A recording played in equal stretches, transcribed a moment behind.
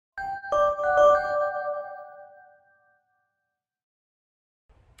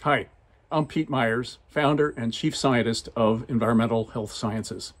Hi, I'm Pete Myers, founder and chief scientist of Environmental Health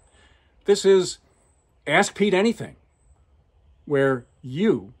Sciences. This is Ask Pete Anything, where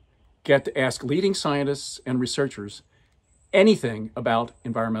you get to ask leading scientists and researchers anything about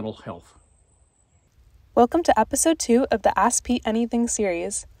environmental health. Welcome to episode 2 of the Ask Pete Anything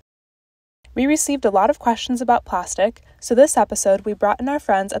series. We received a lot of questions about plastic, so this episode we brought in our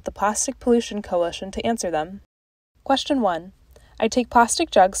friends at the Plastic Pollution Coalition to answer them. Question 1. I take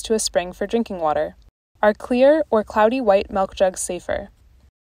plastic jugs to a spring for drinking water. Are clear or cloudy white milk jugs safer?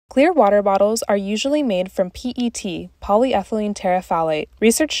 Clear water bottles are usually made from PET, polyethylene terephthalate.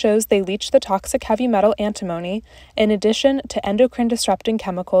 Research shows they leach the toxic heavy metal antimony, in addition to endocrine-disrupting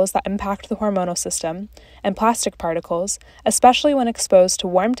chemicals that impact the hormonal system, and plastic particles, especially when exposed to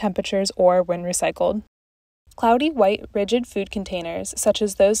warm temperatures or when recycled. Cloudy white rigid food containers, such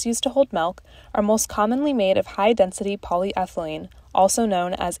as those used to hold milk, are most commonly made of high-density polyethylene, also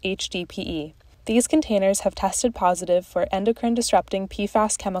known as HDPE. These containers have tested positive for endocrine-disrupting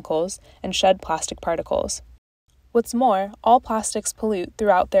PFAS chemicals and shed plastic particles. What's more, all plastics pollute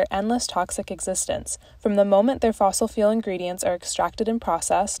throughout their endless toxic existence, from the moment their fossil fuel ingredients are extracted and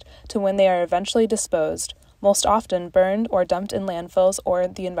processed to when they are eventually disposed, most often burned or dumped in landfills or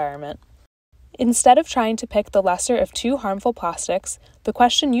the environment. Instead of trying to pick the lesser of two harmful plastics, the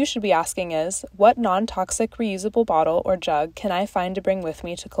question you should be asking is, what non-toxic reusable bottle or jug can I find to bring with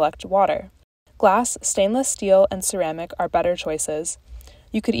me to collect water? Glass, stainless steel, and ceramic are better choices.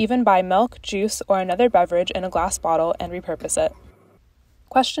 You could even buy milk, juice, or another beverage in a glass bottle and repurpose it.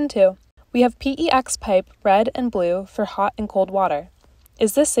 Question 2. We have PEX pipe red and blue for hot and cold water.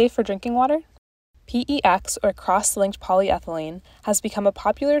 Is this safe for drinking water? PEX, or cross-linked polyethylene, has become a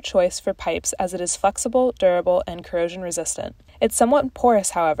popular choice for pipes as it is flexible, durable, and corrosion-resistant. It's somewhat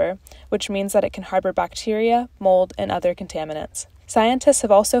porous, however, which means that it can harbor bacteria, mold, and other contaminants. Scientists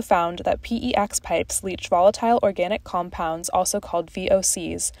have also found that PEX pipes leach volatile organic compounds, also called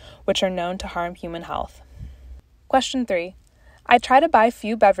VOCs, which are known to harm human health. Question 3. I try to buy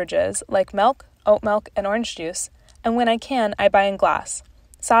few beverages, like milk, oat milk, and orange juice, and when I can, I buy in glass.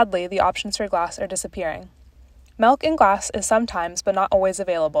 Sadly, the options for glass are disappearing. Milk in glass is sometimes, but not always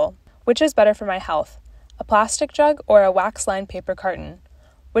available. Which is better for my health? A plastic jug or a wax-lined paper carton?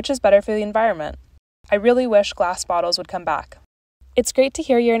 Which is better for the environment? I really wish glass bottles would come back. It's great to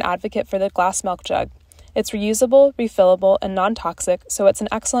hear you're an advocate for the glass milk jug. It's reusable, refillable, and non-toxic, so it's an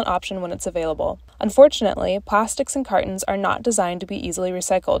excellent option when it's available. Unfortunately, plastics and cartons are not designed to be easily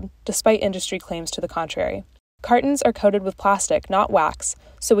recycled, despite industry claims to the contrary. Cartons are coated with plastic, not wax,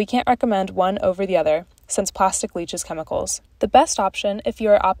 so we can't recommend one over the other, since plastic leaches chemicals. The best option, if you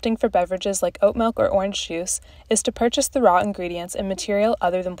are opting for beverages like oat milk or orange juice, is to purchase the raw ingredients in material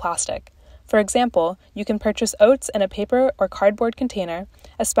other than plastic. For example, you can purchase oats in a paper or cardboard container,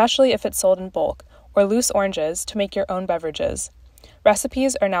 especially if it's sold in bulk, or loose oranges to make your own beverages.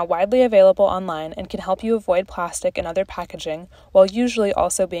 Recipes are now widely available online and can help you avoid plastic and other packaging, while usually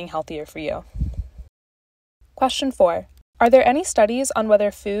also being healthier for you. Question 4. Are there any studies on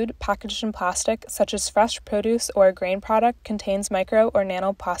whether food packaged in plastic, such as fresh produce or a grain product, contains micro or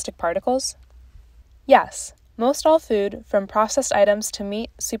nanoplastic particles? Yes. Most all food, from processed items to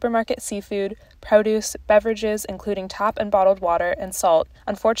meat, supermarket seafood, produce, beverages including tap and bottled water, and salt,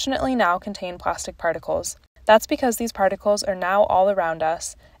 unfortunately now contain plastic particles. That's because these particles are now all around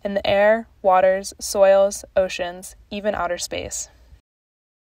us, in the air, waters, soils, oceans, even outer space.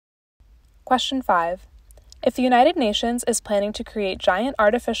 Question 5. If the United Nations is planning to create giant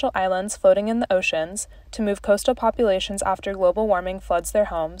artificial islands floating in the oceans to move coastal populations after global warming floods their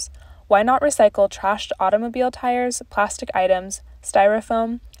homes, why not recycle trashed automobile tires, plastic items,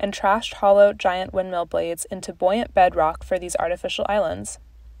 styrofoam, and trashed hollow giant windmill blades into buoyant bedrock for these artificial islands?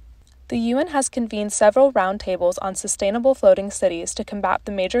 The UN has convened several roundtables on sustainable floating cities to combat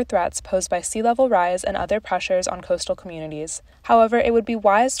the major threats posed by sea level rise and other pressures on coastal communities. However, it would be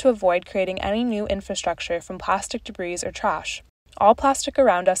wise to avoid creating any new infrastructure from plastic debris or trash. All plastic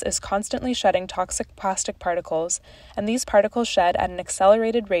around us is constantly shedding toxic plastic particles, and these particles shed at an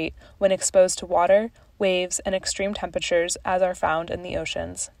accelerated rate when exposed to water, waves, and extreme temperatures, as are found in the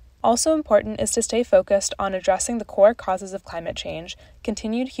oceans. Also important is to stay focused on addressing the core causes of climate change,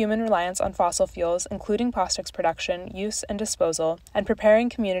 continued human reliance on fossil fuels, including plastics production, use, and disposal, and preparing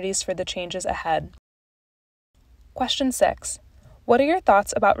communities for the changes ahead. Question 6. What are your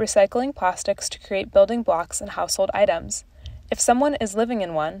thoughts about recycling plastics to create building blocks and household items? If someone is living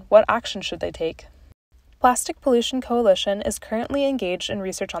in one, what action should they take? Plastic Pollution Coalition is currently engaged in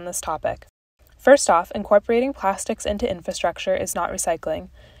research on this topic. First off, incorporating plastics into infrastructure is not recycling.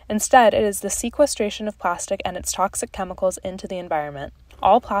 Instead, it is the sequestration of plastic and its toxic chemicals into the environment.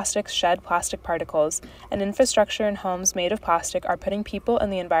 All plastics shed plastic particles, and infrastructure and homes made of plastic are putting people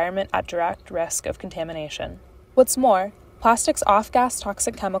and the environment at direct risk of contamination. What's more, plastics off-gas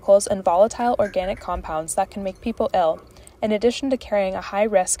toxic chemicals and volatile organic compounds that can make people ill, in addition to carrying a high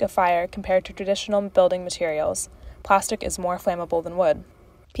risk of fire compared to traditional building materials. Plastic is more flammable than wood.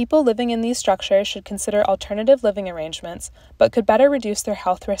 People living in these structures should consider alternative living arrangements, but could better reduce their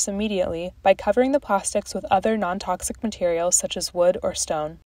health risks immediately by covering the plastics with other non-toxic materials such as wood or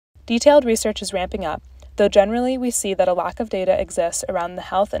stone. Detailed research is ramping up, though generally we see that a lack of data exists around the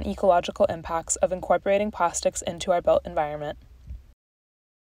health and ecological impacts of incorporating plastics into our built environment.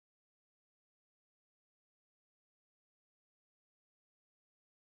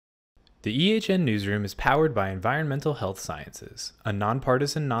 The EHN Newsroom is powered by Environmental Health Sciences, a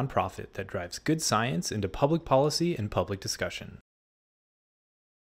nonpartisan nonprofit that drives good science into public policy and public discussion.